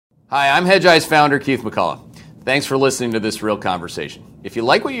Hi, I'm Hedgeye's founder, Keith McCullough. Thanks for listening to this real conversation. If you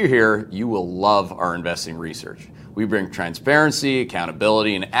like what you hear, you will love our investing research. We bring transparency,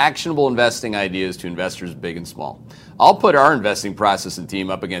 accountability, and actionable investing ideas to investors big and small. I'll put our investing process and team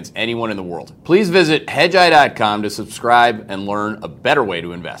up against anyone in the world. Please visit hedgeye.com to subscribe and learn a better way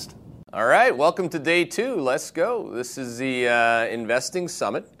to invest. All right, welcome to day 2. Let's go. This is the Investing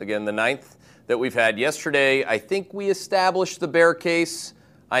Summit, again, the 9th that we've had. Yesterday, I think we established the bear case.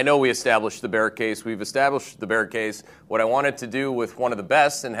 I know we established the bear case. We've established the bear case. What I wanted to do with one of the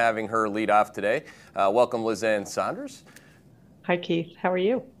best and having her lead off today, welcome Lizanne Sonders. Hi, Keith. How are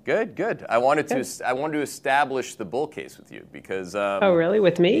you? Good. I wanted to establish the bull case with you because. Oh, really?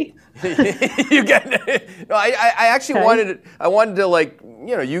 With me? You get. No, I actually wanted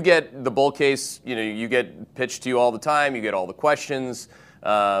to you get the bull case. You get pitched to you all the time. You get all the questions.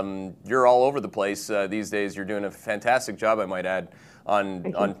 You're all over the place these days. You're doing a fantastic job, I might add,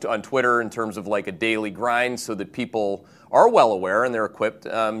 on Twitter in terms of like a daily grind so that people are well aware and they're equipped,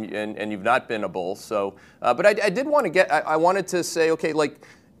 and you've not been a bull. So, but I did want to I wanted to say, okay,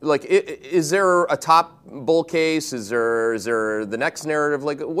 is there a top bull case? Is there the next narrative?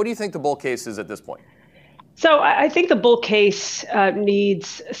 Like, what do you think the bull case is at this point? So I think the bull case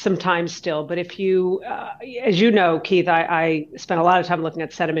needs some time still. But if you, as you know, Keith, I spent a lot of time looking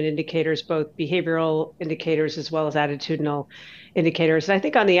at sentiment indicators, both behavioral indicators as well as attitudinal indicators. And I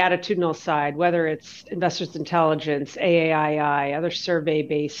think on the attitudinal side, whether it's Investors Intelligence, AAII, other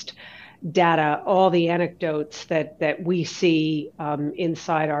survey-based data, all the anecdotes that we see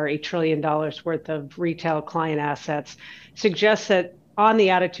inside our $8 trillion worth of retail client assets suggests that on the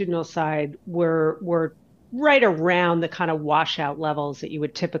attitudinal side, we're right around the kind of washout levels that you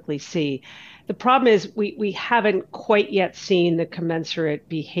would typically see. The problem is we haven't quite yet seen the commensurate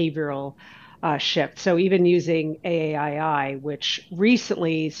behavioral shift. So even using AAII, which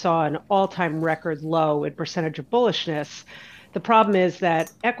recently saw an all-time record low in percentage of bullishness, the problem is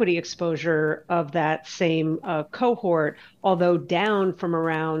that equity exposure of that same cohort, although down from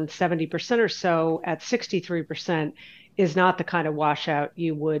around 70% or so at 63%, is not the kind of washout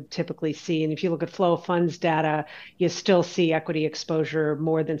you would typically see. And if you look at flow of funds data, you still see equity exposure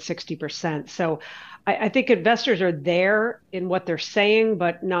more than 60%. So I think investors are there in what they're saying,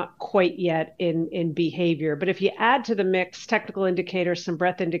 but not quite yet in behavior. But if you add to the mix technical indicators, some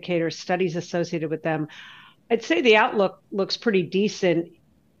breadth indicators, studies associated with them, I'd say the outlook looks pretty decent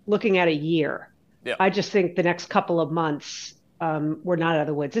looking at a year. Yeah. I just think the next couple of months, we're not out of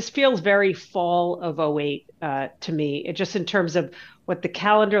the woods. This feels very fall of 08 to me, just in terms of what the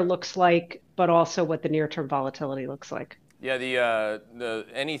calendar looks like, but also what the near-term volatility looks like. Yeah, the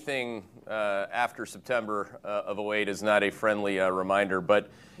anything after September of 08 is not a friendly reminder.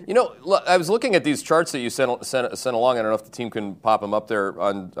 But I was looking at these charts that you sent along. I don't know if the team can pop them up there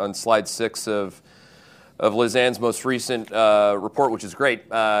on slide 6 of Lizanne's most recent report, which is great,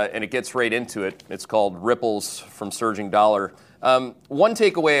 and it gets right into it. It's called Ripples from Surging Dollar. One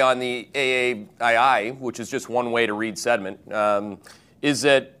takeaway on the AAII, which is just one way to read sentiment, is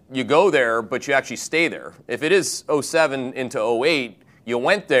that you go there, but you actually stay there. If it is 07 into 08, you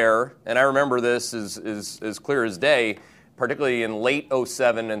went there, and I remember this is clear as day, particularly in late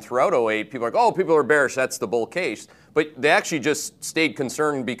 07 and throughout 08, people are like, oh, people are bearish, that's the bull case. But they actually just stayed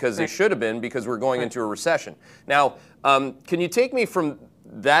concerned because they should have been, because we're going into a recession. Now, can you take me from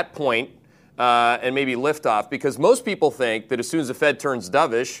that point and maybe lift off? Because most people think that as soon as the Fed turns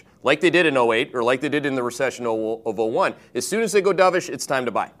dovish, like they did in 08 or like they did in the recession of 01, as soon as they go dovish, it's time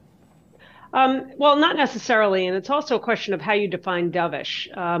to buy. Well, not necessarily, and it's also a question of how you define dovish,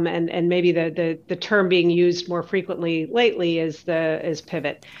 and maybe the term being used more frequently lately is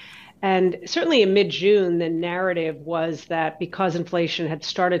pivot. And certainly in mid-June, the narrative was that because inflation had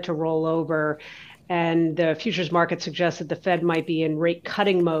started to roll over and the futures market suggested the Fed might be in rate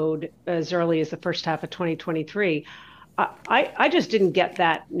cutting mode as early as the first half of 2023, I just didn't get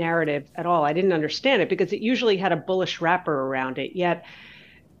that narrative at all. I didn't understand it because it usually had a bullish wrapper around it. Yet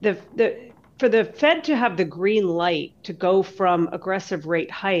for the Fed to have the green light to go from aggressive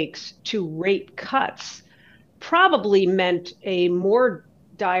rate hikes to rate cuts probably meant a more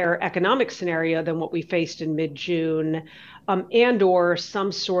dire economic scenario than what we faced in mid-June, and or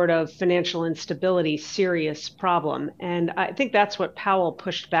some sort of financial instability, serious problem. And I think that's what Powell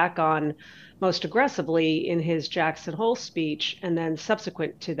pushed back on most aggressively in his Jackson Hole speech, and then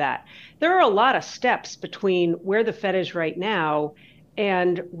subsequent to that. There are a lot of steps between where the Fed is right now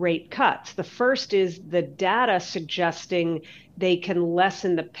and rate cuts. The first is the data suggesting they can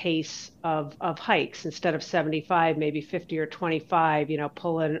lessen the pace of hikes. Instead of 75, maybe 50 or 25,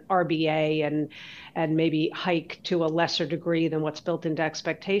 pull an RBA and maybe hike to a lesser degree than what's built into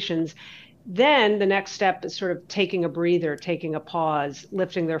expectations. Then the next step is sort of taking a breather, taking a pause,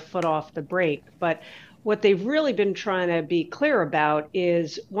 lifting their foot off the brake. But what they've really been trying to be clear about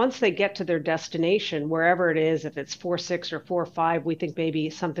is once they get to their destination, wherever it is, if it's 4.6 or 4.5, we think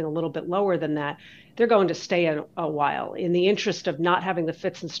maybe something a little bit lower than that, they're going to stay a while in the interest of not having the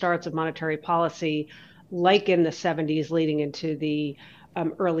fits and starts of monetary policy like in the 70s leading into the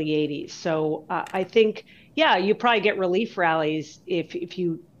early 80s. So I think, yeah, you probably get relief rallies if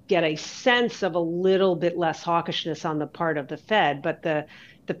you get a sense of a little bit less hawkishness on the part of the Fed. But the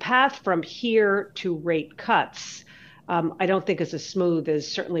path from here to rate cuts, I don't think is as smooth as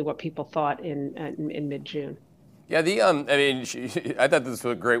certainly what people thought in mid-June. Yeah, I thought this was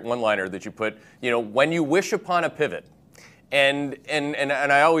a great one-liner that you put, when you wish upon a pivot, and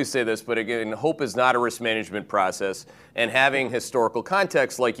I always say this, but again, hope is not a risk management process, and having historical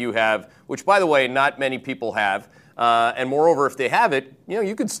context like you have, which, by the way, not many people have, and moreover, if they have it,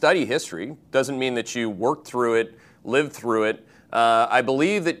 you could study history. Doesn't mean that you worked through it, lived through it. I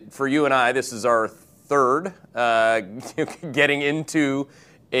believe that for you and I, this is our third getting into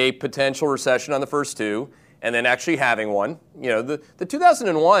a potential recession on the first two, and then actually having one. The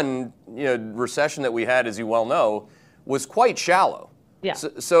 2001 recession that we had, as you well know, was quite shallow. Yeah.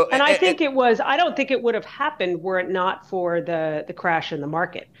 And I think it was. I don't think it would have happened were it not for the crash in the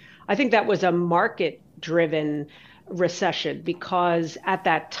market. I think that was a market-driven recession because at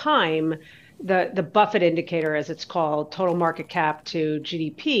that time, the Buffett indicator, as it's called, total market cap to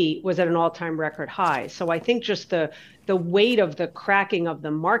GDP, was at an all-time record high. So I think just the weight of the cracking of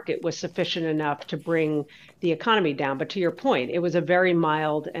the market was sufficient enough to bring the economy down. But to your point, it was a very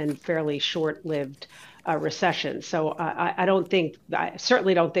mild and fairly short-lived recession. So I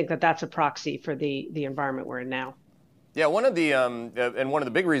certainly don't think that that's a proxy for the environment we're in now. Yeah, one of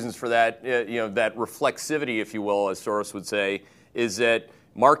the big reasons for that, that reflexivity, if you will, as Soros would say, is that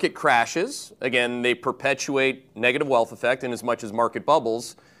market crashes. Again, they perpetuate negative wealth effect, in as much as market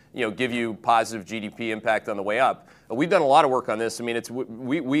bubbles, give you positive GDP impact on the way up. We've done a lot of work on this. I mean,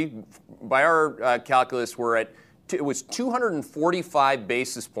 we by our calculus, it was 245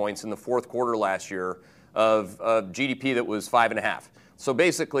 basis points in the fourth quarter last year of GDP that was 5.5. So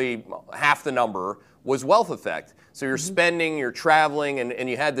basically, half the number was wealth effect. So you're spending, you're traveling, and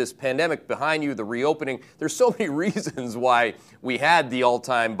you had this pandemic behind you, the reopening. There's so many reasons why we had the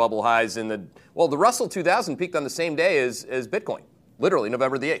all-time bubble highs in the Russell 2000 peaked on the same day as Bitcoin, literally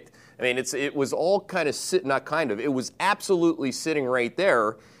November the 8th. I mean, it was all it was absolutely sitting right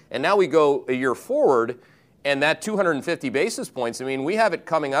there. And now we go a year forward, and that 250 basis points, I mean, we have it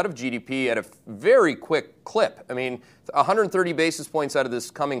coming out of GDP at a very quick clip. I mean, 130 basis points out of this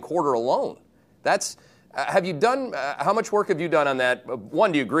coming quarter alone. That's... have you done? How much work have you done on that?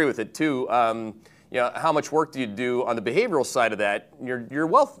 One, do you agree with it? Two, how much work do you do on the behavioral side of that? Your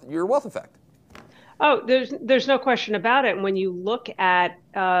wealth effect. Oh, there's no question about it. And when you look at,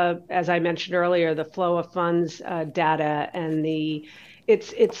 as I mentioned earlier, the flow of funds data, and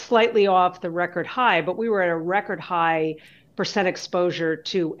it's slightly off the record high, but we were at a record high percent exposure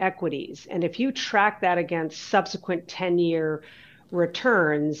to equities. And if you track that against subsequent 10-year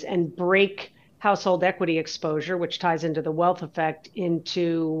returns and break household equity exposure, which ties into the wealth effect,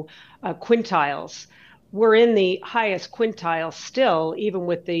 into quintiles, we're in the highest quintile still, even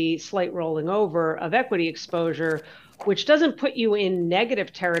with the slight rolling over of equity exposure, which doesn't put you in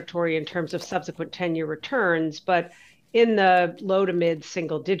negative territory in terms of subsequent 10-year returns, but in the low to mid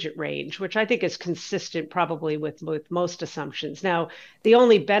single digit range, which I think is consistent probably with most assumptions. Now, the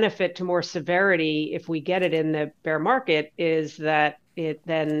only benefit to more severity, if we get it in the bear market, is that it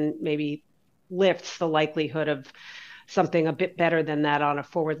then maybe lifts the likelihood of something a bit better than that on a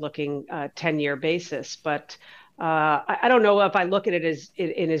forward-looking 10-year basis. But I don't know if I look at it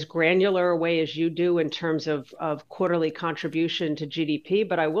in as granular a way as you do in terms of quarterly contribution to GDP.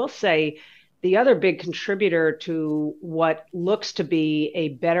 But I will say the other big contributor to what looks to be a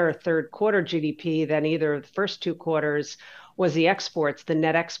better third quarter GDP than either of the first two quarters was the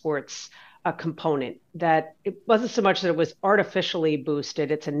net exports component. That it wasn't so much that it was artificially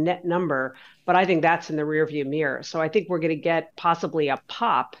boosted, it's a net number, but I think that's in the rearview mirror. So I think we're going to get possibly a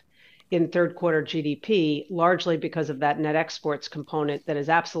pop in third quarter GDP, largely because of that net exports component that is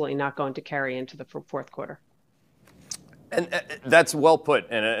absolutely not going to carry into the fourth quarter. And that's well put,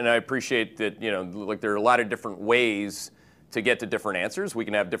 and I appreciate that, there are a lot of different ways to get to different answers. We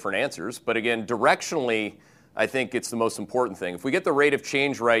can have different answers, but again, directionally, I think it's the most important thing. If we get the rate of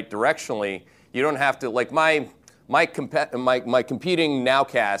change right directionally, you don't have to, like my competing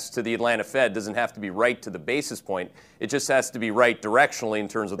nowcast to the Atlanta Fed doesn't have to be right to the basis point. It just has to be right directionally in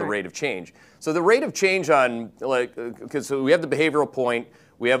terms of the rate of change. So the rate of change on, because so we have the behavioral point,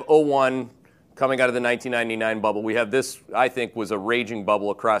 we have '01 coming out of the 1999 bubble. We have this, I think, was a raging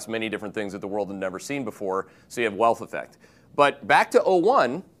bubble across many different things that the world had never seen before. So you have wealth effect. But back to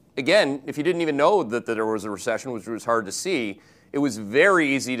 '01, again, if you didn't even know that there was a recession, which was hard to see, it was very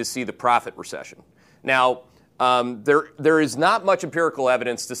easy to see the profit recession. Now, there is not much empirical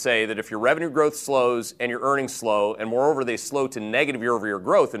evidence to say that if your revenue growth slows and your earnings slow, and moreover they slow to negative year-over-year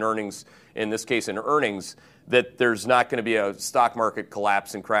growth in earnings, in this case in earnings, that there's not going to be a stock market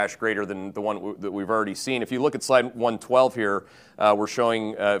collapse and crash greater than the one that we've already seen. If you look at slide 112 here, we're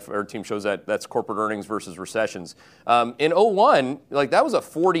showing, our team shows that's corporate earnings versus recessions. In '01, like that was a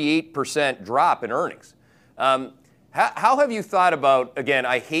 48% drop in earnings. How have you thought about, again,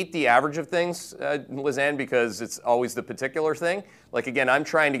 I hate the average of things, Lizanne, because it's always the particular thing. Like, again, I'm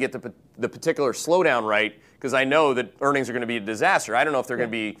trying to get the particular slowdown right because I know that earnings are going to be a disaster. I don't know if they're going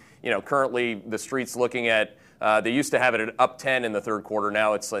to be, currently the street's looking at, they used to have it at up 10 in the third quarter.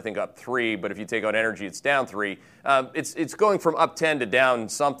 Now it's, I think, up 3. But if you take out energy, it's down 3. It's going from up 10 to down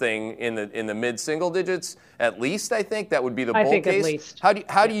something in the mid-single digits. At least, I think that would be the bull case. I think at least.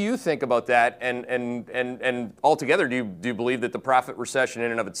 How do you think about that? And altogether, do you believe that the profit recession in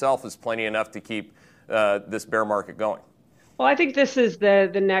and of itself is plenty enough to keep this bear market going? Well, I think this is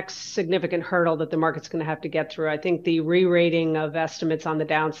the next significant hurdle that the market's going to have to get through. I think the re-rating of estimates on the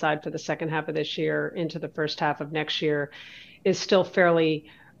downside for the second half of this year into the first half of next year is still fairly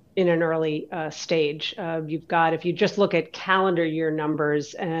in an early stage. You've got, if you just look at calendar year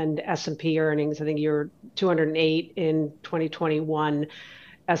numbers and S&P earnings, I think you're 208 in 2021.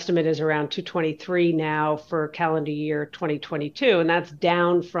 Estimate is around 223 now for calendar year 2022, and that's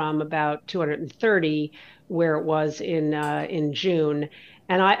down from about 230 where it was in June.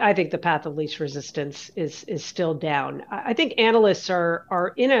 And I think the path of least resistance is still down. I think analysts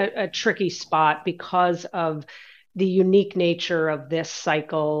are in a tricky spot because of the unique nature of this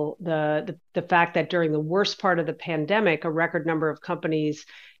cycle, the fact that during the worst part of the pandemic, a record number of companies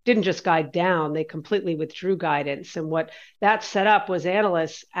didn't just guide down, they completely withdrew guidance. And what that set up was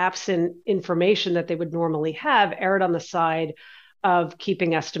analysts, absent information that they would normally have, erred on the side of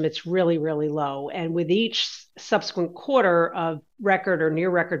keeping estimates really, really low. And with each subsequent quarter of record or near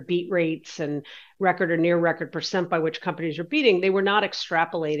record beat rates and record or near record percent by which companies are beating, they were not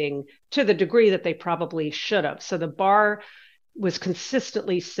extrapolating to the degree that they probably should have. So the bar was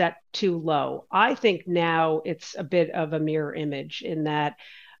consistently set too low. I think now it's a bit of a mirror image in that,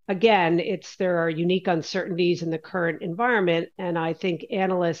 again, there are unique uncertainties in the current environment, and I think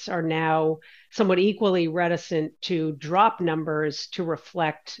analysts are now somewhat equally reticent to drop numbers to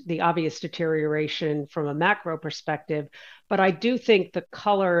reflect the obvious deterioration from a macro perspective. But I do think the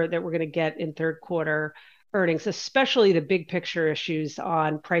color that we're going to get in third quarter earnings, especially the big picture issues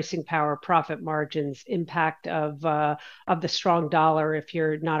on pricing power, profit margins, impact of the strong dollar if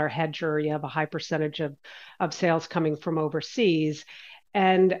you're not a hedger, you have a high percentage of sales coming from overseas.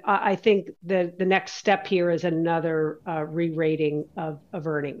 And I think the next step here is another re-rating of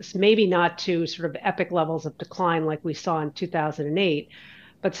earnings, maybe not to sort of epic levels of decline like we saw in 2008,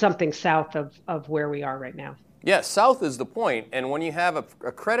 but something south of where we are right now. Yeah, south is the point. And when you have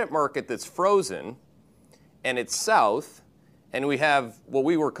a credit market that's frozen and it's south, and we have what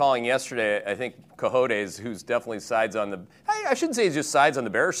we were calling yesterday, I think, Cojones, who's definitely sides on the, I shouldn't say he's just sides on the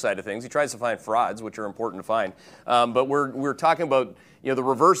bearish side of things. He tries to find frauds, which are important to find. But we're talking about, the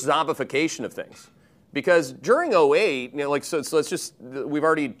reverse zombification of things. Because during '08, so let's just, we've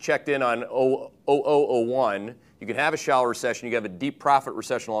already checked in on '01. You can have a shallow recession. You can have a deep profit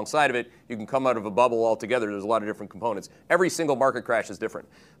recession alongside of it. You can come out of a bubble altogether. There's a lot of different components. Every single market crash is different.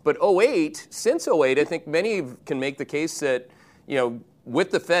 But since '08, I think many can make the case that,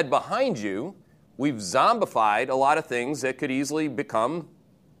 with the Fed behind you, we've zombified a lot of things that could easily become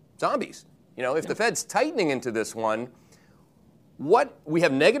zombies. If the Fed's tightening into this one, we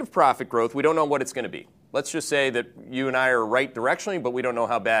have negative profit growth. We don't know what it's going to be. Let's just say that you and I are right directionally, but we don't know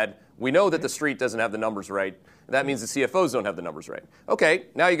how bad. We know that the street doesn't have the numbers right. That means the CFOs don't have the numbers right. Okay,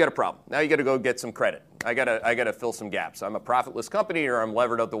 now you got a problem. Now you got to go get some credit. I got to fill some gaps. I'm a profitless company, or I'm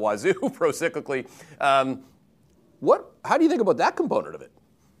levered out the wazoo pro-cyclically. How do you think about that component of it?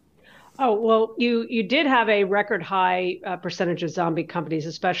 Oh, well, you did have a record high percentage of zombie companies,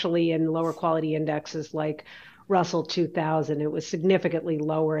 especially in lower quality indexes like Russell 2000. It was significantly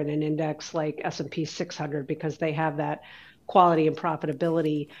lower in an index like S&P 600 because they have that quality and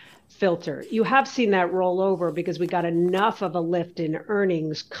profitability filter. You have seen that roll over because we got enough of a lift in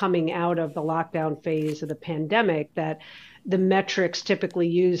earnings coming out of the lockdown phase of the pandemic that the metrics typically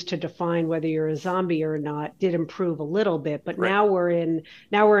used to define whether you're a zombie or not did improve a little bit. But now we're in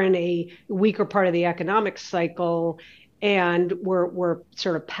a weaker part of the economic cycle, and we're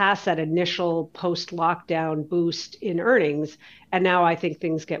sort of past that initial post-lockdown boost in earnings. And now I think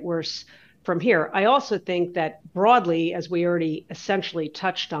things get worse from here. I also think that broadly, as we already essentially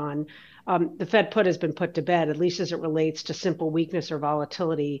touched on, the Fed put has been put to bed, at least as it relates to simple weakness or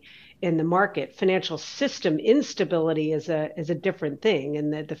volatility in the market. Financial system instability is a different thing,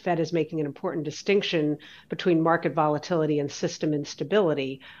 and the Fed is making an important distinction between market volatility and system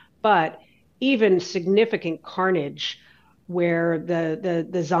instability. But even significant carnage where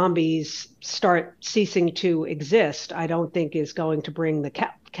the zombies start ceasing to exist, I don't think is going to bring the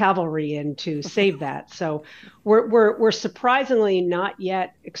cavalry in to save that. So we're surprisingly not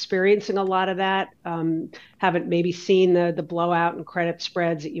yet experiencing a lot of that. Haven't maybe seen the blowout in credit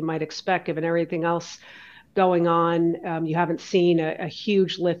spreads that you might expect given everything else going on. You haven't seen a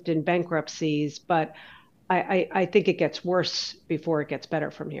huge lift in bankruptcies, but I think it gets worse before it gets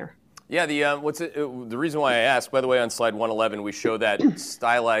better from here. Yeah, the reason why I asked, by the way, on slide 111, we show that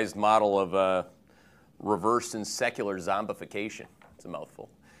stylized model of reverse and secular zombification. It's a mouthful.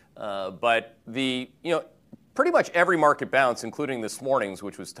 But pretty much every market bounce, including this morning's,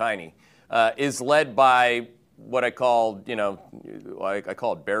 which was tiny, is led by what I call, I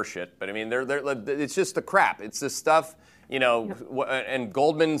call it bear shit. But I mean, it's just the crap. It's the stuff, and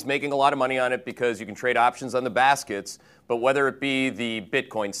Goldman's making a lot of money on it because you can trade options on the baskets. But whether it be the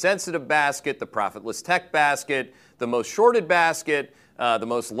Bitcoin-sensitive basket, the profitless tech basket, the most shorted basket, the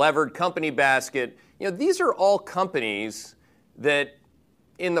most levered company basket, these are all companies that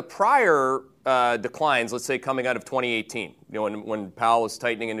in the prior declines, let's say coming out of 2018, when Powell was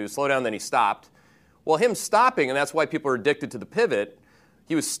tightening into a slowdown, then he stopped. Well, him stopping, and that's why people are addicted to the pivot,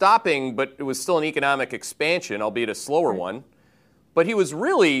 he was stopping, but it was still an economic expansion, albeit a slower one. But he was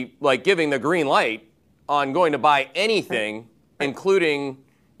really giving the green light on going to buy anything, including,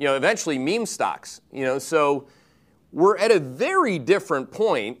 eventually meme stocks. So we're at a very different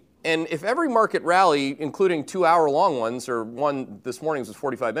point. And if every market rally, including 2-hour-long ones, or one this morning's was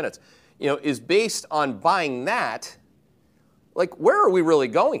 45 minutes, is based on buying that, where are we really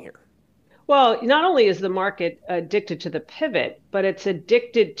going here? Well, not only is the market addicted to the pivot, but it's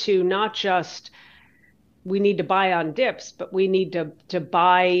addicted to not just we need to buy on dips, but we need to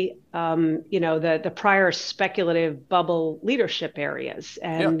buy, the prior speculative bubble leadership areas.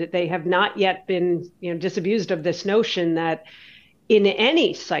 And they have not yet been, disabused of this notion that in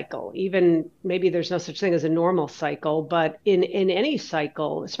any cycle, even maybe there's no such thing as a normal cycle, but in any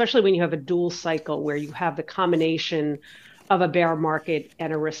cycle, especially when you have a dual cycle where you have the combination of a bear market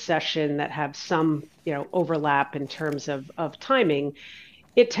and a recession that have some, overlap in terms of timing,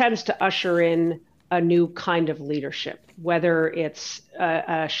 it tends to usher in a new kind of leadership, whether it's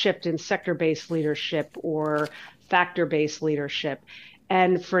a shift in sector-based leadership or factor-based leadership.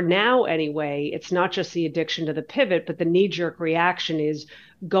 And for now, anyway, it's not just the addiction to the pivot, but the knee-jerk reaction is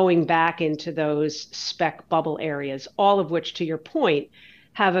going back into those spec bubble areas, all of which, to your point,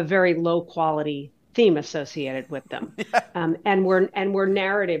 have a very low-quality theme associated with them. And we're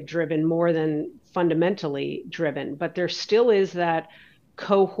narrative-driven more than fundamentally driven. But there still is that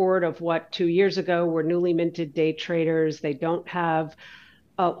cohort of what 2 years ago were newly minted day traders. They don't have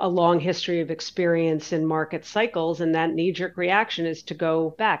a long history of experience in market cycles, and that knee-jerk reaction is to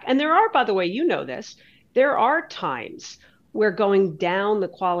go back. And there are, by the way, there are times where going down the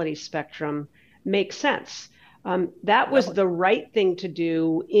quality spectrum makes sense. That was the right thing to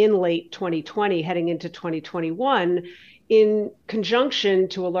do in late 2020, heading into 2021, in conjunction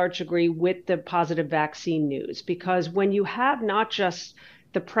to a large degree with the positive vaccine news. Because when you have not just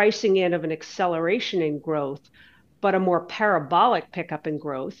the pricing in of an acceleration in growth, but a more parabolic pickup in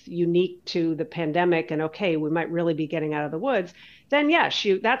growth, unique to the pandemic, and okay, we might really be getting out of the woods, then yes,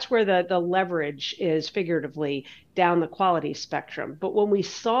 that's where the leverage is figuratively down the quality spectrum. But when we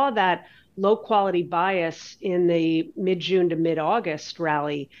saw that low quality bias in the mid-June to mid-August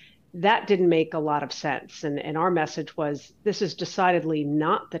rally, that didn't make a lot of sense. And our message was, this is decidedly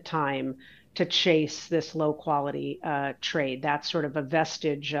not the time to chase this low quality trade. That's sort of a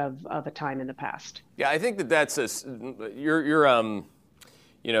vestige of a time in the past. Yeah, I think that's you've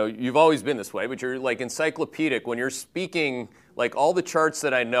always been this way, but you're encyclopedic when you're speaking. All the charts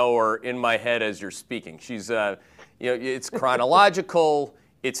that I know are in my head as you're speaking. She's, it's chronological,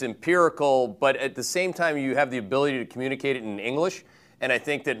 it's empirical, but at the same time, you have the ability to communicate it in English. And I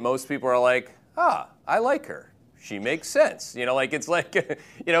think that most people are like, I like her. she makes sense. It's like,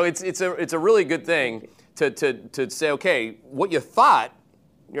 it's a really good thing to say, okay, what you thought,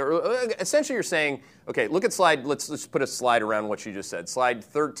 essentially you're saying, okay, look at let's put a slide around what you just said. Slide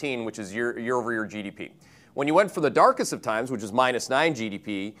 13, which is year-over-year GDP. When you went for the darkest of times, which is -9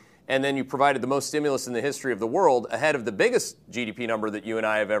 GDP, and then you provided the most stimulus in the history of the world ahead of the biggest GDP number that you and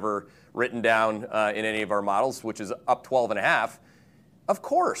I have ever written down in any of our models, which is up 12.5, of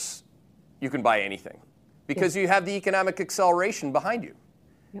course you can buy anything because you have the economic acceleration behind you.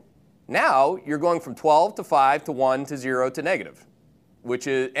 Yep. Now you're going from 12 to 5 to 1 to 0 to negative,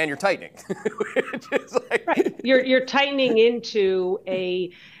 and you're tightening. Which is like... Right. You're tightening into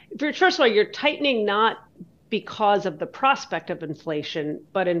first of all, you're tightening not because of the prospect of inflation,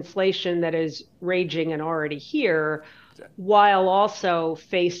 but inflation that is raging and already here, while also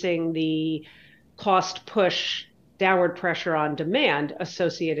facing the cost push downward pressure on demand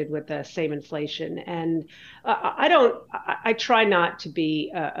associated with the same inflation. And I try not to be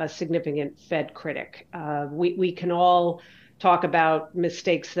a significant Fed critic. We can all talk about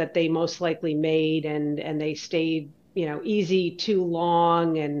mistakes that they most likely made and they stayed, easy too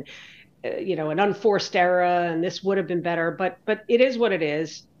long and, an unforced error and this would have been better, but it is what it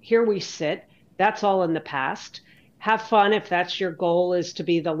is. Here we sit. That's all in the past. Have fun if that's your goal, is to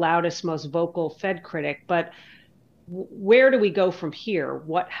be the loudest, most vocal Fed critic. But where do we go from here?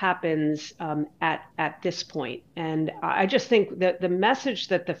 What happens at this point? And I just think that the message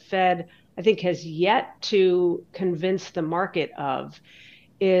that the Fed, I think, has yet to convince the market of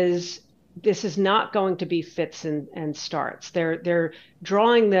is this is not going to be fits and starts. They're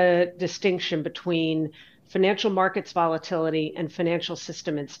drawing the distinction between financial markets volatility and financial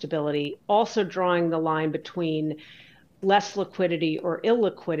system instability, also drawing the line between less liquidity or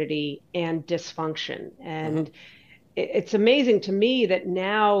illiquidity and dysfunction. And it's amazing to me that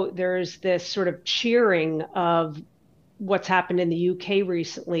now there's this sort of cheering of what's happened in the UK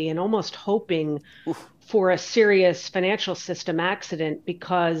recently and almost hoping for a serious financial system accident,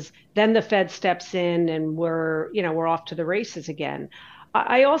 because then the Fed steps in and we're off to the races again.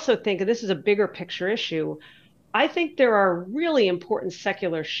 I also think, and this is a bigger picture issue, I think there are really important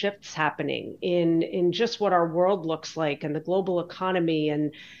secular shifts happening in just what our world looks like and the global economy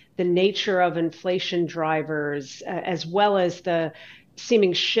and the nature of inflation drivers, as well as the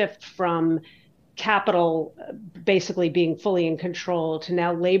seeming shift from capital basically being fully in control to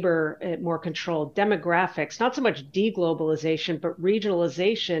now labor more controlled, demographics, not so much deglobalization, but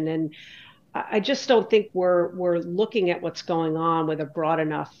regionalization. And I just don't think we're looking at what's going on with a broad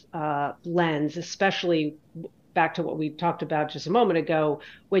enough lens, especially back to what we talked about just a moment ago,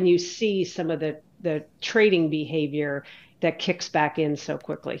 when you see some of the trading behavior that kicks back in so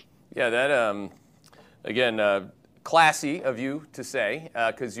quickly. Yeah, that, again, classy of you to say,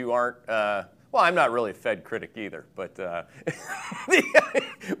 because you aren't... well, I'm not really a Fed critic either, but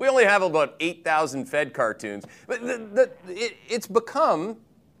we only have about 8,000 Fed cartoons. But it's become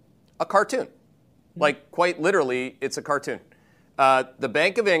a cartoon. Like, quite literally, it's a cartoon. The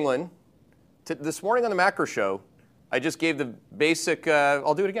Bank of England, this morning on the Macro Show, I just gave the basic,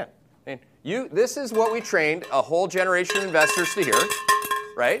 I'll do it again. This is what we trained a whole generation of investors to hear,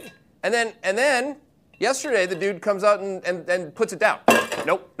 right? And then yesterday, the dude comes out and puts it down.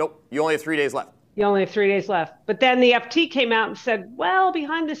 Nope. You only have 3 days left. You only have 3 days left. But then the FT came out and said, well,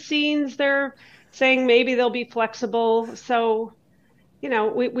 behind the scenes, they're saying maybe they'll be flexible. So,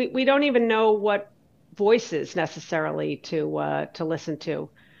 we don't even know what voices necessarily to listen to.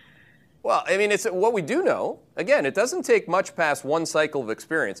 Well, I mean, it's what we do know. Again, it doesn't take much past one cycle of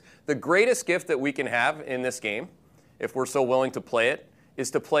experience. The greatest gift that we can have in this game, if we're so willing to play it,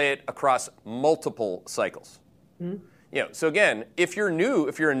 is to play it across multiple cycles. Mm-hmm. So again, if you're a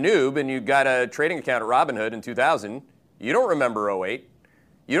noob and you got a trading account at Robinhood in 2000, you don't remember '08.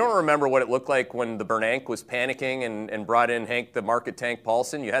 You don't remember what it looked like when the Bernanke was panicking and brought in Hank the Market Tank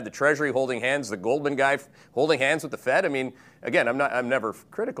Paulson. You had the Treasury holding hands, the Goldman guy holding hands with the Fed. I mean, again, I'm never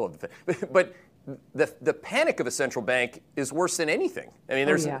critical of the Fed, but the panic of a central bank is worse than anything. I mean,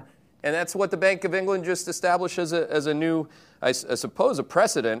 and that's what the Bank of England just established as a new, I suppose, a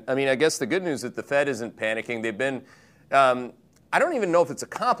precedent. I mean, I guess the good news is that the Fed isn't panicking. They've been. I don't even know if it's a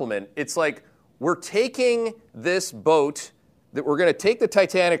compliment. It's like we're taking this boat that we're going to take the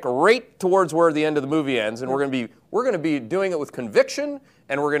Titanic right towards where the end of the movie ends, and we're going to be doing it with conviction,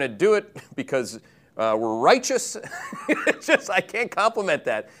 and we're going to do it because we're righteous. It's just I can't compliment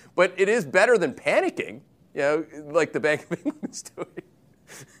that, but it is better than panicking, like the Bank of England is doing.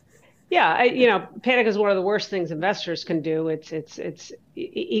 Yeah, panic is one of the worst things investors can do. It's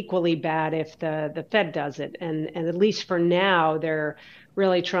equally bad if the Fed does it, and at least for now, they're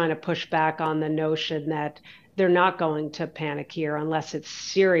really trying to push back on the notion that they're not going to panic here unless it's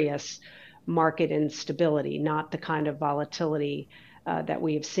serious market instability, not the kind of volatility that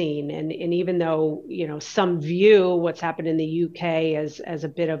we have seen. And even though, some view what's happened in the UK as a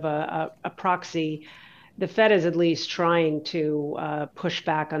bit of a proxy, the Fed is at least trying to push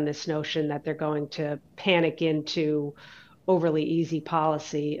back on this notion that they're going to panic into overly easy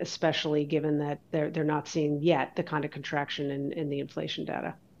policy, especially given that they're not seeing yet the kind of contraction in the inflation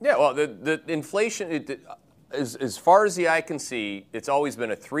data. Yeah, well, the inflation, as far as the eye can see, it's always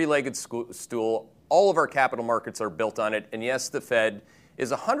been a three-legged stool. All of our capital markets are built on it. And yes, the Fed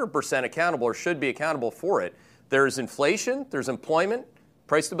is 100% accountable or should be accountable for it. There's inflation, there's employment,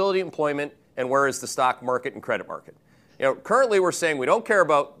 price stability, employment, and where is the stock market and credit market? Currently we're saying we don't care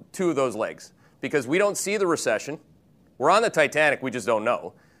about two of those legs because we don't see the recession. We're on the Titanic, we just don't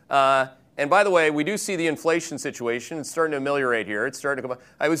know. And by the way, we do see the inflation situation. It's starting to ameliorate here. It's starting to come up.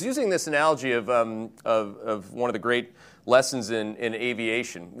 I was using this analogy of one of the great lessons in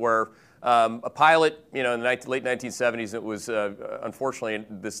aviation, where a pilot, in the late 1970s, it was unfortunately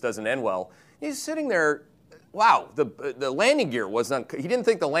this doesn't end well. He's sitting there. Wow, the landing gear wasn't. He didn't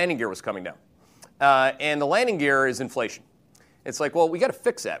think the landing gear was coming down, and the landing gear is inflation. It's like, well, we got to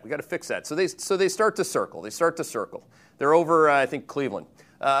fix that. We got to fix that. So they start to circle. They're over, I think, Cleveland.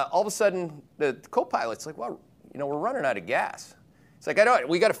 All of a sudden, the co-pilot's like, well, we're running out of gas. It's like,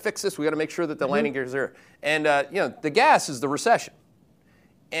 we got to fix this. We got to make sure that the landing gear is there. And the gas is the recession.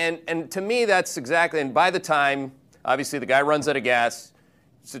 And to me, that's exactly. And by the time, obviously, the guy runs out of gas.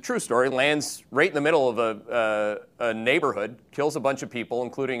 It's a true story. Lands right in the middle of a neighborhood, kills a bunch of people,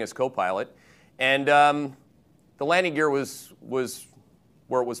 including his co-pilot, and the landing gear was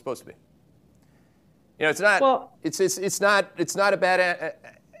where it was supposed to be. It's not. Well, it's not a bad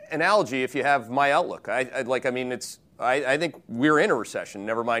analogy if you have my outlook. I think we're in a recession.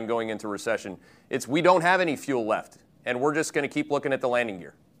 Never mind going into recession. We don't have any fuel left, and we're just going to keep looking at the landing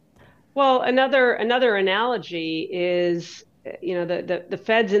gear. Well, another analogy is, the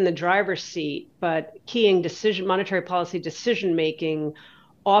Fed's in the driver's seat, but keying monetary policy decision making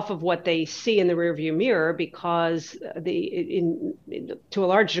off of what they see in the rearview mirror, because to a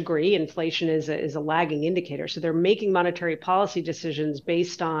large degree, inflation is a lagging indicator. So they're making monetary policy decisions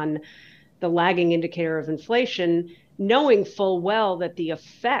based on the lagging indicator of inflation, knowing full well that the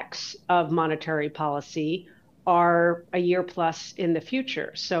effects of monetary policy are a year plus in the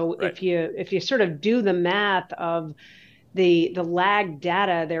future. So right. if you sort of do the math of the lag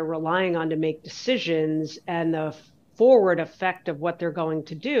data they're relying on to make decisions and the forward effect of what they're going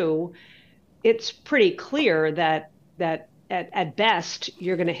to do, it's pretty clear that at best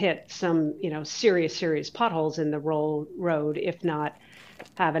you're going to hit some serious potholes in the road, if not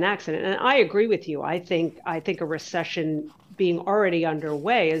have an accident. And I agree with you. I think a recession being already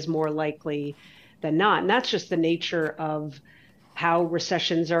underway is more likely than not, and that's just the nature of how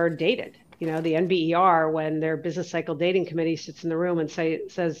recessions are dated. The NBER, when their business cycle dating committee sits in the room and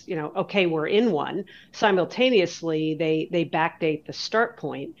says, okay, we're in one, simultaneously they backdate the start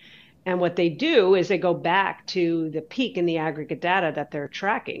point. And what they do is they go back to the peak in the aggregate data that they're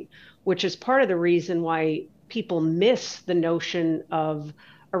tracking, which is part of the reason why people miss the notion of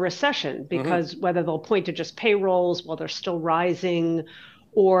a recession, because whether they'll point to just payrolls while they're still rising,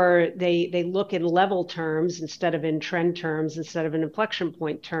 or they look in level terms instead of in trend terms, instead of in inflection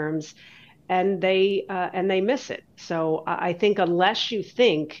point terms, and they miss it. So I think unless you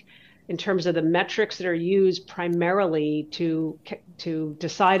think in terms of the metrics that are used primarily to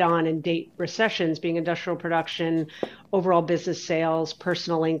decide on and date recessions, being industrial production, overall business sales,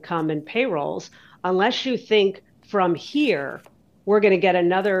 personal income, and payrolls, unless you think from here we're going to get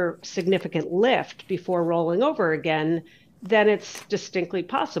another significant lift before rolling over again, then it's distinctly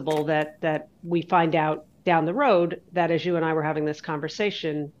possible that we find out down the road that, as you and I were having this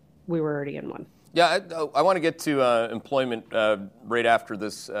conversation, we were already in one. Yeah, I want to get to employment right after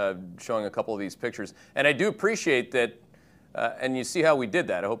this, showing a couple of these pictures. And I do appreciate that, and you see how we did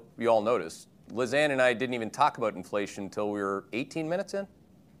that. I hope you all noticed. Lizanne and I didn't even talk about inflation until we were 18 minutes in.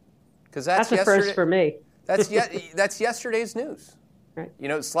 Because that's a first for me. That's yesterday's news.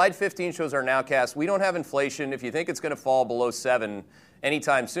 Right. Slide 15 shows our nowcast. We don't have inflation. If you think it's going to fall below 7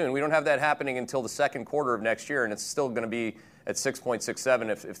 anytime soon, we don't have that happening until the second quarter of next year, and it's still going to be at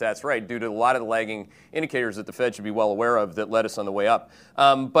 6.67 if that's right, due to a lot of the lagging indicators that the Fed should be well aware of that led us on the way up.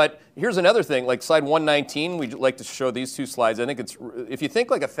 But here's another thing, like slide 119, we like to show these two slides. I think if you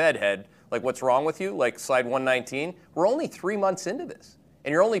think like a Fed head, like what's wrong with you, like slide 119, we're only 3 months into this,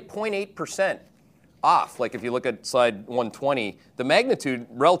 and you're only 0.8% off. Like if you look at slide 120, the magnitude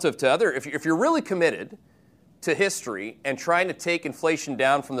relative to other, if you're really committed to history and trying to take inflation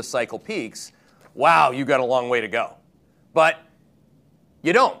down from the cycle peaks, wow, you got a long way to go. But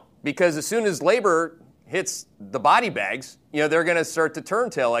you don't, because as soon as labor hits the body bags, they're going to start to turn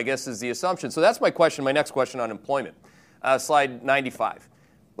tail, I guess, is the assumption. So that's my question, my next question on employment. Slide 95.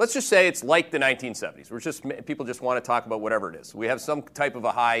 Let's just say it's like the 1970s. People just want to talk about whatever it is. We have some type of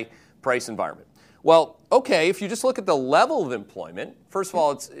a high price environment. Well, okay, if you just look at the level of employment, first of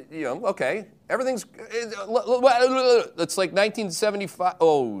all, it's, okay, it's like 1975.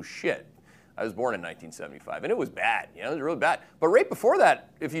 Oh, shit. I was born in 1975, and it was bad. It was really bad. But right before that,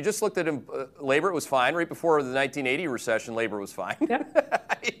 if you just looked at labor, it was fine. Right before the 1980 recession, labor was fine. Yeah.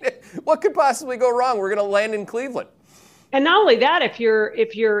 What could possibly go wrong? We're going to land in Cleveland. And not only that, if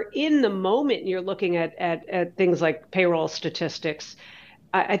you're in the moment and you're looking at things like payroll statistics,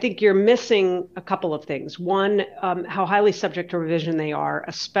 I think you're missing a couple of things. One, how highly subject to revision they are,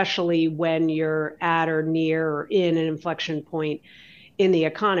 especially when you're at or near or in an inflection point in the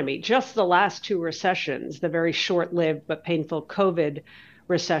economy. Just the last two recessions, the very short-lived but painful COVID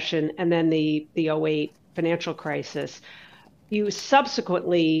recession, and then the 08 financial crisis, you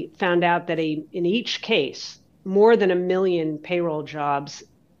subsequently found out that in each case, more than 1 million payroll jobs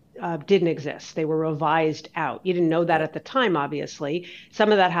didn't exist. They were revised out. You didn't know that at the time, obviously.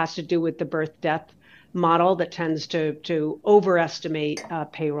 Some of that has to do with the birth-death model that tends to overestimate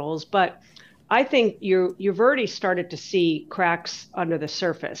payrolls. But I think you've already started to see cracks under the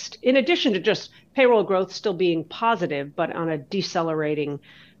surface, in addition to just payroll growth still being positive, but on a decelerating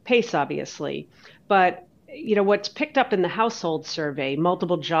pace, obviously. But what's picked up in the household survey,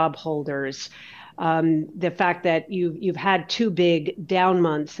 multiple job holders, the fact that you've had two big down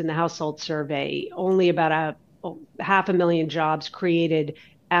months in the household survey, only about 500,000 jobs created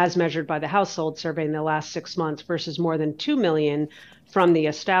as measured by the household survey in the last 6 months versus more than 2 million from the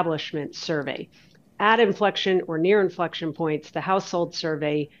establishment survey. At inflection or near inflection points, the household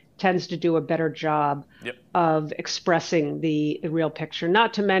survey tends to do a better job of expressing the real picture,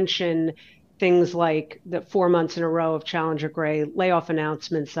 not to mention things like the 4 months in a row of Challenger Gray layoff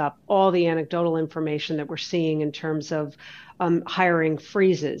announcements up, all the anecdotal information that we're seeing in terms of hiring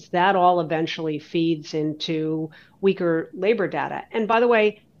freezes. That all eventually feeds into weaker labor data. And by the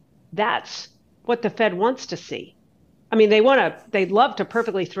way, that's what the Fed wants to see. I mean, they'd love to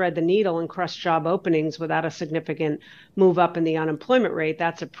perfectly thread the needle and crush job openings without a significant move up in the unemployment rate.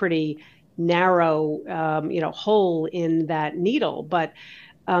 That's a pretty narrow, hole in that needle. But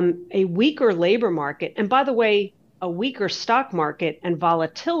a weaker labor market, and by the way, a weaker stock market and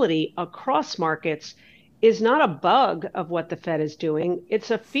volatility across markets is not a bug of what the Fed is doing.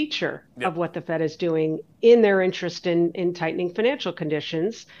 It's a feature of what the Fed is doing in their interest in tightening financial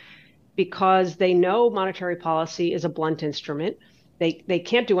conditions, because they know monetary policy is a blunt instrument. They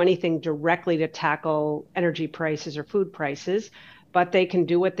can't do anything directly to tackle energy prices or food prices, but they can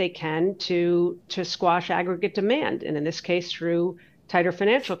do what they can to squash aggregate demand, and in this case through tighter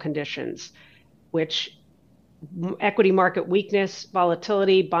financial conditions, which equity market weakness,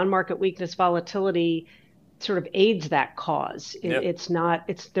 volatility, bond market weakness, volatility sort of aids that cause. It's not,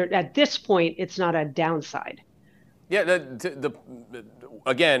 at this point, it's not a downside. Yeah,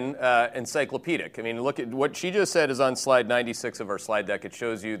 again, encyclopedic. I mean, look at what she just said is on slide 96 of our slide deck. It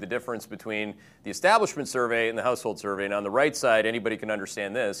shows you the difference between the establishment survey and the household survey. And on the right side, anybody can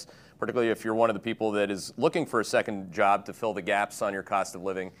understand this, particularly if you're one of the people that is looking for a second job to fill the gaps on your cost of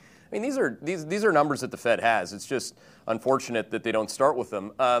living. I mean, these are numbers that the Fed has. It's just unfortunate that they don't start with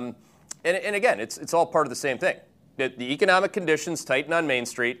them. And again, it's all part of the same thing. The economic conditions tighten on Main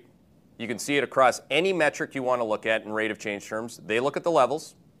Street. You can see it across any metric you want to look at in rate of change terms. They look at the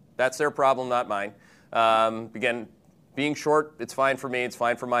levels. That's their problem, not mine. Again, being short, it's fine for me. It's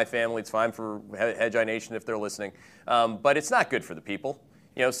fine for my family. It's fine for Hedgeye Nation if they're listening. But it's not good for the people.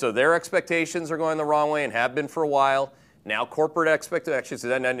 So their expectations are going the wrong way and have been for a while. Now corporate expectations,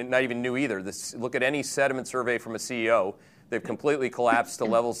 actually, not even new either. Look at any sentiment survey from a CEO. They've completely collapsed to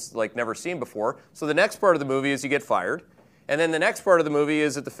levels like never seen before. So the next part of the movie is you get fired. And then the next part of the movie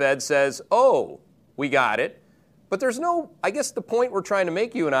is that the Fed says, oh, we got it. But there's no, I guess the point we're trying to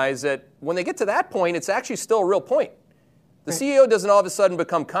make, you and I, is that when they get to that point, it's actually still a real point. The CEO doesn't all of a sudden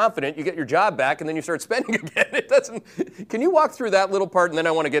become confident, you get your job back, and then you start spending again. It doesn't. Can you walk through that little part? And then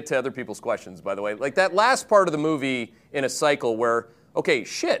I want to get to other people's questions, by the way. Like that last part of the movie in a cycle where, okay,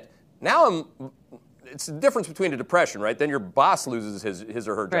 shit, now it's the difference between a depression, right? Then your boss loses his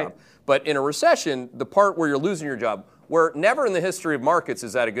or her job. Right. But in a recession, the part where you're losing your job, where never in the history of markets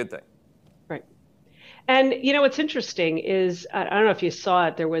is that a good thing. Right. And, what's interesting is, I don't know if you saw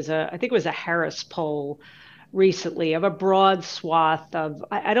it, there was I think it was a Harris poll recently of a broad swath of,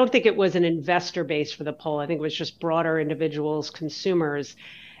 I don't think it was an investor base for the poll. I think it was just broader individuals, consumers.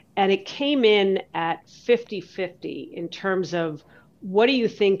 And it came in at 50-50 in terms of what do you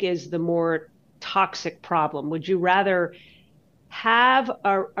think is the more toxic problem? Would you rather have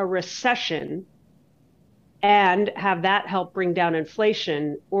a recession and have that help bring down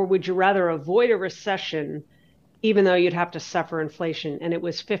inflation, or would you rather avoid a recession even though you'd have to suffer inflation? And it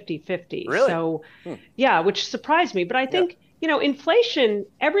was 50-50. Really? So, yeah, which surprised me. But I Yeah. think, inflation,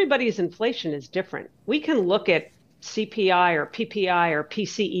 everybody's inflation is different. We can look at CPI or PPI or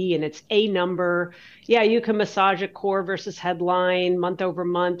PCE and it's a number. Yeah, you can massage it core versus headline, month over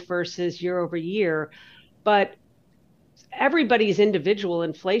month versus year over year. But everybody's individual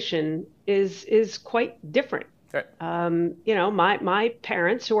inflation is quite different. Right. My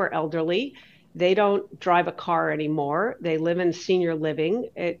parents who are elderly, they don't drive a car anymore. They live in senior living.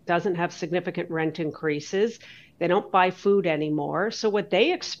 It doesn't have significant rent increases. They don't buy food anymore. So what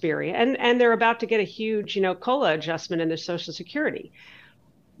they experience, and they're about to get a huge, COLA adjustment in their Social Security.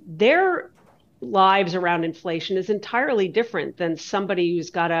 Their lives around inflation is entirely different than somebody who's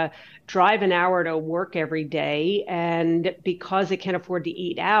got to drive an hour to work every day and because they can't afford to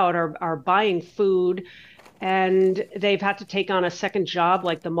eat out are buying food and they've had to take on a second job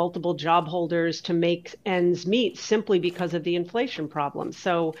like the multiple job holders to make ends meet simply because of the inflation problem.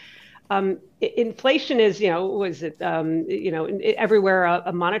 So inflation is, everywhere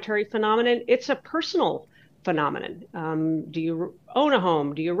a monetary phenomenon. It's a personal phenomenon. Do you own a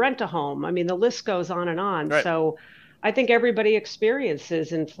home? Do you rent a home? I mean, the list goes on and on. Right. So I think everybody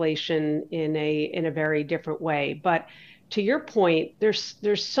experiences inflation in a very different way. But to your point, there's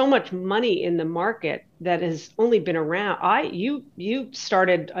so much money in the market that has only been around. You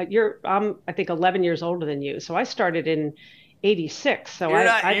started. I'm I think 11 years older than you. So I started in 86. So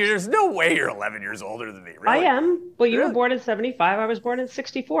there's no way you're 11 years older than me. Really? I am. Well, you Really? were born in 75. I was born in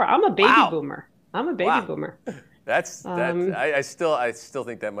 64. I'm a baby boomer. I'm a baby boomer. That's I still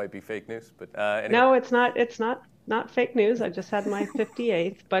think that might be fake news, but anyway. No, it's not. It's not fake news. I just had my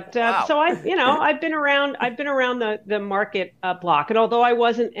 58th, but Wow. so I've been around the market block, and although I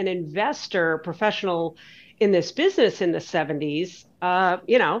wasn't an investor professional in this business in the 70s,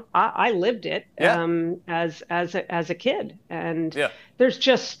 I lived it as a kid, and there's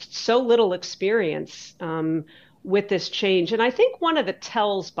just so little experience with this change, and I think one of the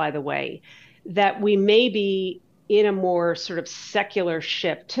tells, by the way, that we may be in a more sort of secular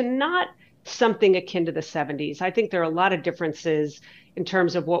shift to not something akin to the 70s. I think there are a lot of differences in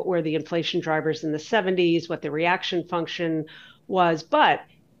terms of what were the inflation drivers in the 70s, what the reaction function was. But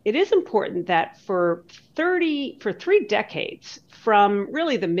it is important that for 3 decades, from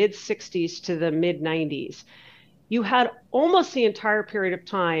really the mid 60s to the mid 90s, you had almost the entire period of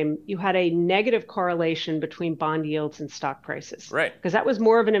time, you had a negative correlation between bond yields and stock prices. Right. Because that was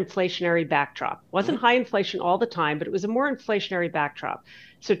more of an inflationary backdrop. It wasn't high inflation all the time, but it was a more inflationary backdrop.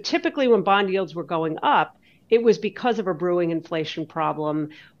 So typically when bond yields were going up, it was because of a brewing inflation problem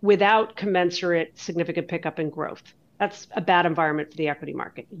without commensurate significant pickup in growth. That's a bad environment for the equity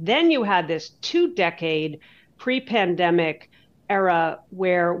market. Then you had this 2-decade pre-pandemic era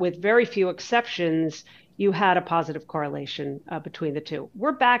where, with very few exceptions, you had a positive correlation between the two.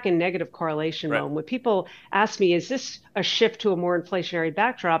 We're back in negative correlation mode. When people ask me, is this a shift to a more inflationary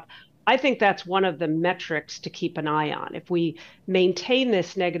backdrop? I think that's one of the metrics to keep an eye on. If we maintain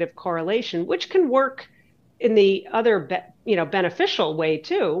this negative correlation, which can work in the other beneficial way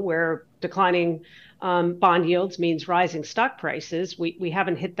too, where declining bond yields means rising stock prices. We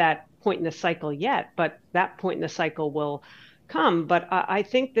haven't hit that point in the cycle yet, but that point in the cycle will come. But I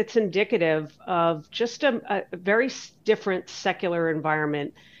think that's indicative of just a very different secular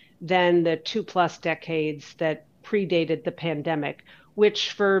environment than the 2+ decades that predated the pandemic,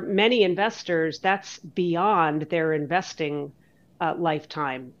 which for many investors, that's beyond their investing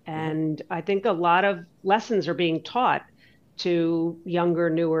lifetime. And I think a lot of lessons are being taught to younger,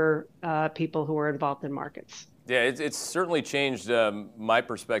 newer people who are involved in markets. Yeah, it's certainly changed my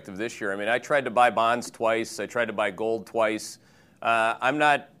perspective this year. I mean, I tried to buy bonds twice. I tried to buy gold twice.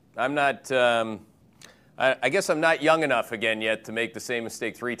 I guess I'm not young enough again yet to make the same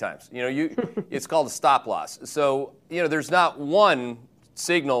mistake 3 times. It's called a stop loss. So, there's not one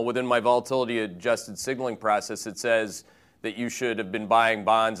signal within my volatility adjusted signaling process that says that you should have been buying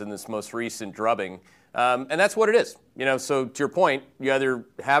bonds in this most recent drubbing. And that's what it is. So to your point, you either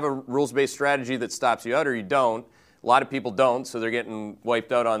have a rules-based strategy that stops you out or you don't. A lot of people don't, so they're getting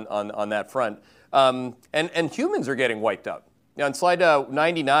wiped out on that front. And humans are getting wiped out. On slide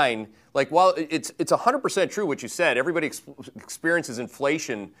 99, while it's 100% true what you said, everybody experiences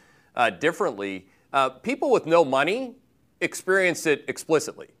inflation differently. People with no money experience it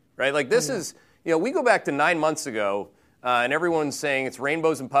explicitly, right? This is, we go back to 9 months ago. and everyone's saying it's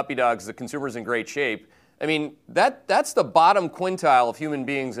rainbows and puppy dogs, the consumer's in great shape. I mean, that's the bottom quintile of human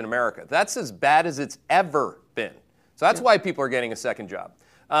beings in America. That's as bad as it's ever been. So that's why people are getting a second job.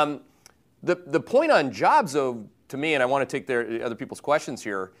 The point on jobs, though, to me, and I want to take other people's questions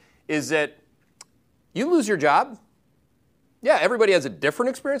here, is that you lose your job. Yeah, everybody has a different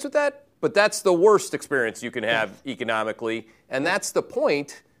experience with that, but that's the worst experience you can have economically. And that's the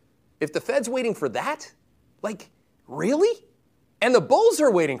point. If the Fed's waiting for that, like, really? And the bulls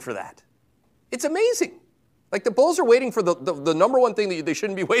are waiting for that. It's amazing. Like, the bulls are waiting for the number one thing that they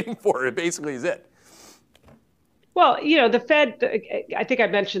shouldn't be waiting for. It basically is it. Well, the Fed, I think I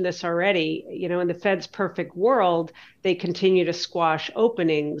mentioned this already, in the Fed's perfect world, they continue to squash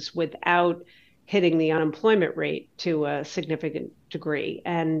openings without hitting the unemployment rate to a significant degree.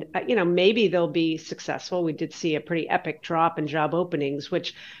 And, maybe they'll be successful. We did see a pretty epic drop in job openings,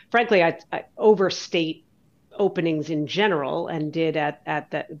 which frankly, I overstate openings in general and did at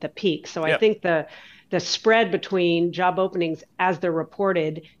the peak. So I think the spread between job openings as they're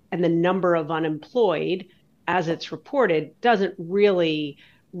reported and the number of unemployed as it's reported doesn't really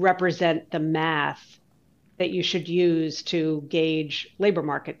represent the math that you should use to gauge labor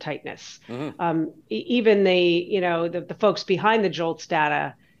market tightness. Mm-hmm. Even the folks behind the JOLTS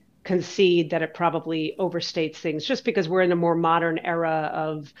data concede that it probably overstates things just because we're in a more modern era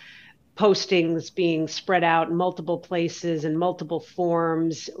of postings being spread out in multiple places and multiple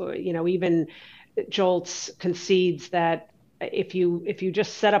forms. Even JOLTS concedes that if you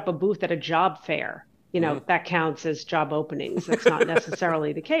just set up a booth at a job fair, that counts as job openings. That's not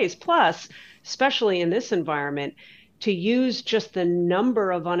necessarily the case. Plus, especially in this environment, to use just the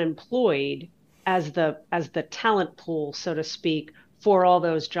number of unemployed as the talent pool, so to speak, for all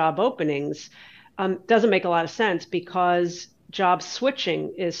those job openings doesn't make a lot of sense because job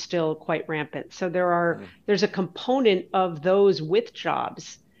switching is still quite rampant. So there's a component of those with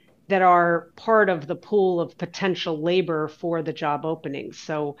jobs that are part of the pool of potential labor for the job openings.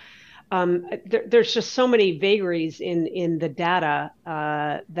 So there's just so many vagaries in the data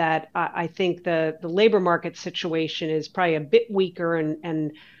that I think the labor market situation is probably a bit weaker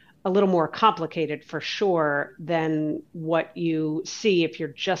and a little more complicated for sure than what you see if you're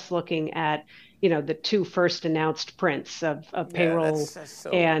just looking at the two first announced prints of payroll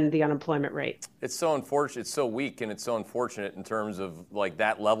and the unemployment rate. It's so unfortunate. It's so weak, and it's so unfortunate in terms of like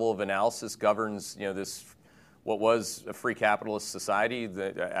that level of analysis governs this. What was a free capitalist society.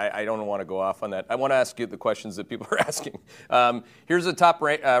 I don't want to go off on that. I want to ask you the questions that people are asking. Here's a top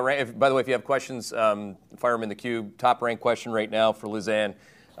rank. By the way, if you have questions, fire them in the queue. Top rank question right now for Lizanne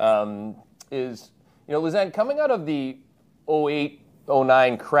is, Lizanne, coming out of the 08,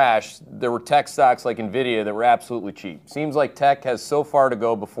 09 crash, there were tech stocks like NVIDIA that were absolutely cheap. Seems like tech has so far to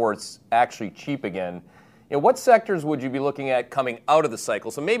go before it's actually cheap again. What sectors would you be looking at coming out of the cycle?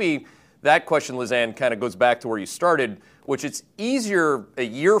 So maybe that question, Lizanne, kind of goes back to where you started, which it's easier a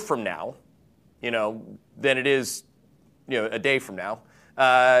year from now, than it is, a day from now.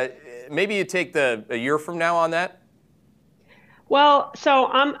 Maybe you take a year from now on that. Well, so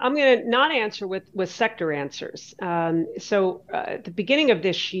I'm going to not answer with sector answers. At the beginning of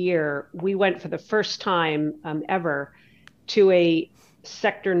this year, we went for the first time ever to a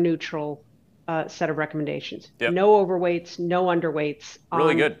sector neutral set of recommendations. Yep. No overweights, no underweights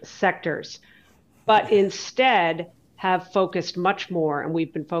on sectors, but instead have focused much more, and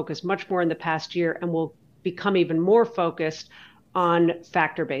we've been focused much more in the past year and will become even more focused on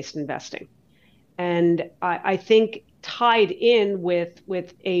factor-based investing. And I think tied in with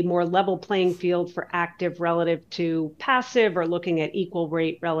a more level playing field for active relative to passive or looking at equal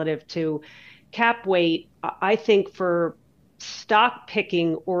rate relative to cap weight, I think for stock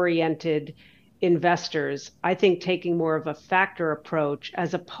picking oriented investors, I think taking more of a factor approach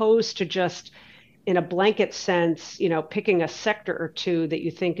as opposed to just in a blanket sense, picking a sector or two that you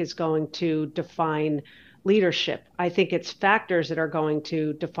think is going to define leadership. I think it's factors that are going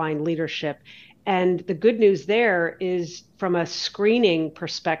to define leadership. And the good news there is from a screening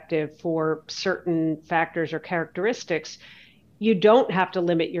perspective for certain factors or characteristics, you don't have to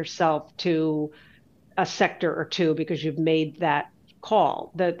limit yourself to a sector or two because you've made that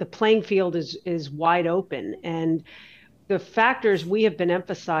call. The playing field is wide open, and the factors we have been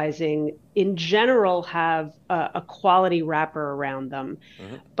emphasizing in general have a quality wrapper around them,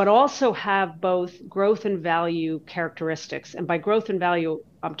 but also have both growth and value characteristics. And by growth and value,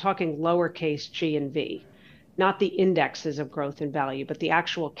 I'm talking lowercase g and v, not the indexes of growth and value, but the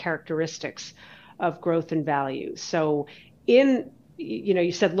actual characteristics of growth and value. So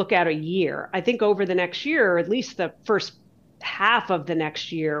you said look at a year. I think over the next year, or at least the first half of the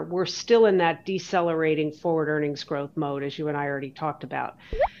next year, we're still in that decelerating forward earnings growth mode, as you and I already talked about.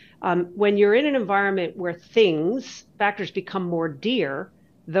 When you're in an environment where factors become more dear,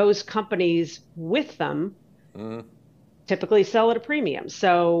 those companies with them typically sell at a premium.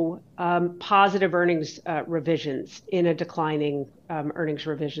 So positive earnings revisions in a declining earnings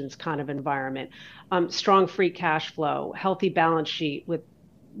revisions kind of environment, strong free cash flow, healthy balance sheet with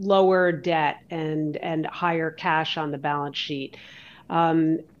lower debt and higher cash on the balance sheet,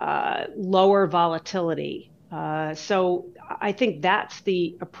 lower volatility. So I think that's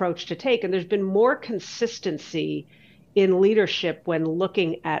the approach to take. And there's been more consistency in leadership when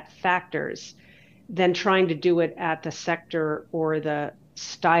looking at factors than trying to do it at the sector or the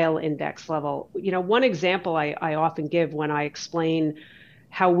style index level. One example I often give when I explain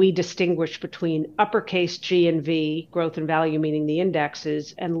how we distinguish between uppercase G and V, growth and value, meaning the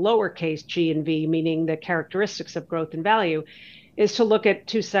indexes, and lowercase G and V, meaning the characteristics of growth and value, is to look at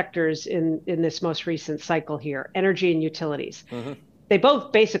two sectors in this most recent cycle here, energy and utilities. Mm-hmm. They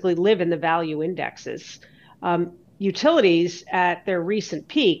both basically live in the value indexes. Utilities at their recent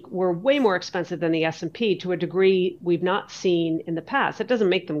peak were way more expensive than the S&P to a degree we've not seen in the past. It doesn't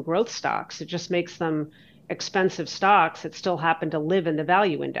make them growth stocks. It just makes them expensive stocks that still happen to live in the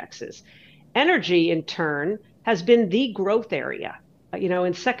value indexes. Energy, in turn, has been the growth area.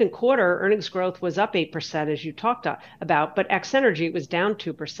 In second quarter, earnings growth was up 8%, as you talked about, but ex-energy, it was down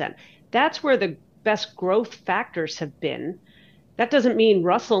 2%. That's where the best growth factors have been. That doesn't mean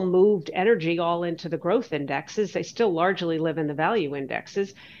Russell moved energy all into the growth indexes. They still largely live in the value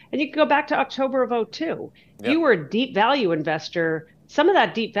indexes. And you can go back to October of 2002. If you were a deep value investor, some of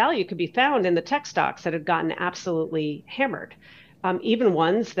that deep value could be found in the tech stocks that had gotten absolutely hammered, even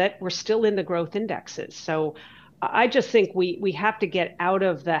ones that were still in the growth indexes. So I just think we have to get out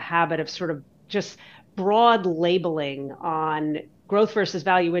of the habit of sort of just broad labeling on growth versus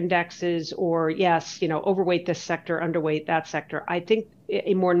value indexes, or overweight this sector, underweight that sector. I think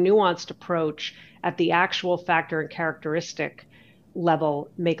a more nuanced approach at the actual factor and characteristic level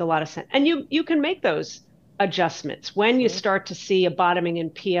make a lot of sense. And you can make those adjustments when you start to see a bottoming in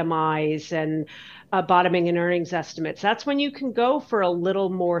PMIs and a bottoming in earnings estimates. That's when you can go for a little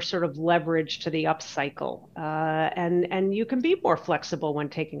more sort of leverage to the upcycle, and you can be more flexible when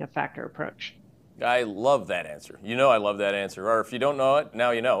taking a factor approach. I love that answer. I love that answer. Or if you don't know it, now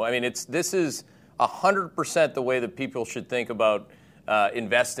you know. I mean, this is 100% the way that people should think about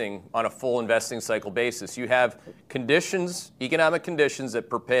investing on a full investing cycle basis. You have economic conditions that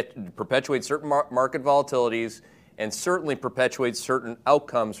perpetuate certain market volatilities and certainly perpetuate certain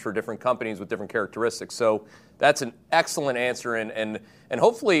outcomes for different companies with different characteristics. So that's an excellent answer, and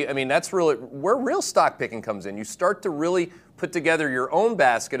hopefully, I mean, that's really where real stock picking comes in. You start to really put together your own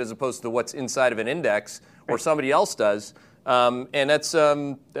basket as opposed to what's inside of an index or somebody else does, and that's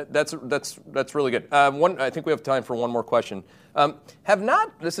really good. I think we have time for one more question.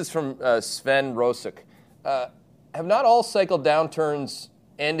 This is from Sven Rosick. Have not all cycle downturns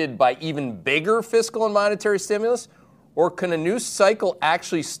ended by even bigger fiscal and monetary stimulus, or can a new cycle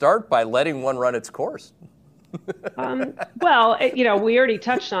actually start by letting one run its course? Well, we already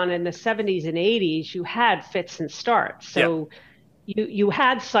touched on in the 70s and 80s, you had fits and starts. So you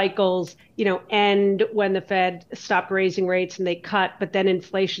had cycles, end when the Fed stopped raising rates and they cut, but then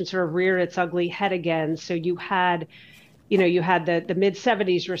inflation sort of reared its ugly head again. So you had the mid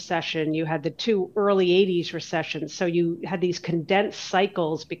 70s recession, you had the two early 80s recessions. So you had these condensed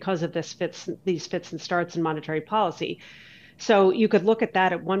cycles because of these fits and starts in monetary policy. So you could look at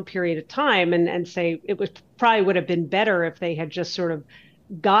that at one period of time and say probably would have been better if they had just sort of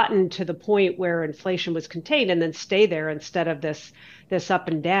gotten to the point where inflation was contained and then stay there instead of this up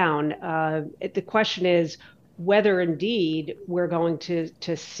and down. The question is whether indeed we're going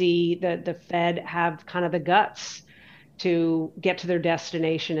to see the Fed have kind of the guts to get to their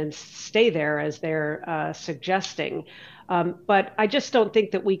destination and stay there as they're suggesting. But I just don't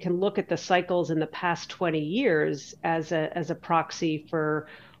think that we can look at the cycles in the past 20 years as a proxy for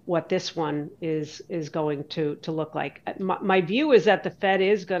what this one is going to look like. My view is that the Fed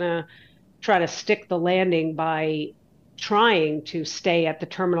is going to try to stick the landing by trying to stay at the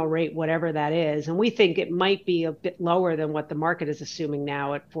terminal rate, whatever that is. And we think it might be a bit lower than what the market is assuming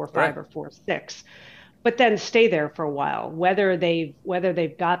now at 4.5 or 4.6. But then stay there for a while. Whether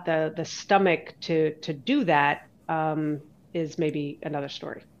they've got the stomach to do that is maybe another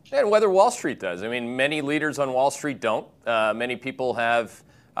story. And whether Wall Street does. I mean, many leaders on Wall Street don't. Many people have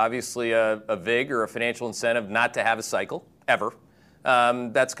obviously a VIG or a financial incentive not to have a cycle ever.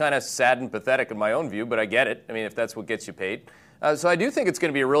 That's kind of sad and pathetic in my own view, but I get it. I mean, if that's what gets you paid. So I do think it's going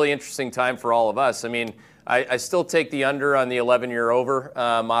to be a really interesting time for all of us. I mean, I still take the under on the 11-year over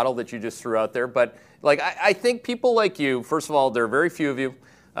model that you just threw out there. But I think people like you, first of all, there are very few of you.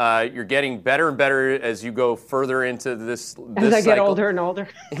 You're getting better and better as you go further into this as I cycle. get older and older.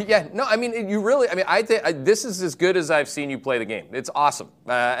 Yeah, no, I mean, you really, I mean, I think this is as good as I've seen you play the game. It's awesome.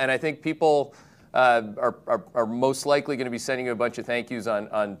 And I think people are most likely going to be sending you a bunch of thank yous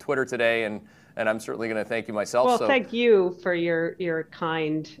on Twitter today, and I'm certainly going to thank you myself. Well, thank you for your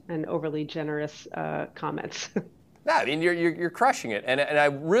kind and overly generous comments. Yeah, I mean, you're crushing it, and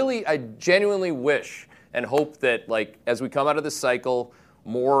I genuinely wish and hope that as we come out of this cycle,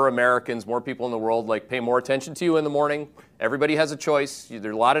 more Americans, more people in the world pay more attention to you in the morning. Everybody has a choice. There's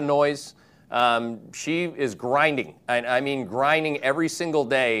a lot of noise. She is grinding, and I mean grinding every single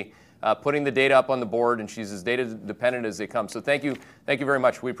day, putting the data up on the board, and she's as data dependent as they come. So thank you very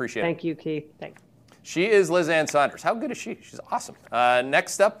much. We appreciate it. Thank you, Keith. Thanks. She is Liz Ann Sonders. How good is she? She's awesome.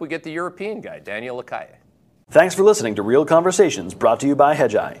 Next up, we get the European guy, Daniel Lacaille. Thanks for listening to Real Conversations, brought to you by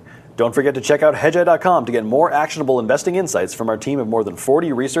Hedgeye. Don't forget to check out Hedgeye.com to get more actionable investing insights from our team of more than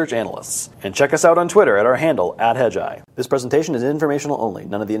 40 research analysts. And check us out on Twitter at our handle, @Hedgeye. This presentation is informational only.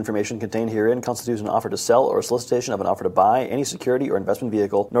 None of the information contained herein constitutes an offer to sell or a solicitation of an offer to buy any security or investment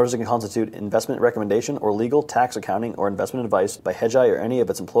vehicle, nor does it constitute investment recommendation or legal, tax, accounting, or investment advice by Hedgeye or any of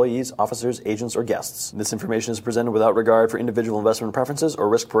its employees, officers, agents, or guests. This information is presented without regard for individual investment preferences or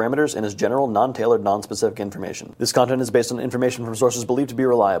risk parameters and is general, non-tailored, non-specific information. This content is based on information from sources believed to be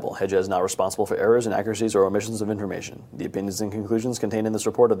reliable. Hedgeye is not responsible for errors, inaccuracies, or omissions of information. The opinions and conclusions contained in this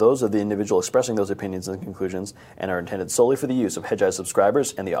report are those of the individual expressing those opinions and conclusions and are intended solely for the use of Hedgeye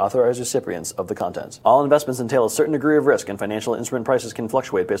subscribers and the authorized recipients of the content. All investments entail a certain degree of risk, and financial instrument prices can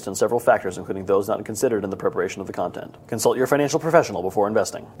fluctuate based on several factors, including those not considered in the preparation of the content. Consult your financial professional before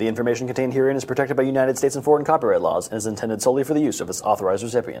investing. The information contained herein is protected by United States and foreign copyright laws and is intended solely for the use of its authorized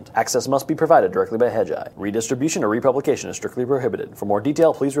recipient. Access must be provided directly by Hedgeye. Redistribution or republication is strictly prohibited. For more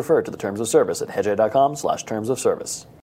detail, please refer to the terms of service at hedgeye.com/terms of service.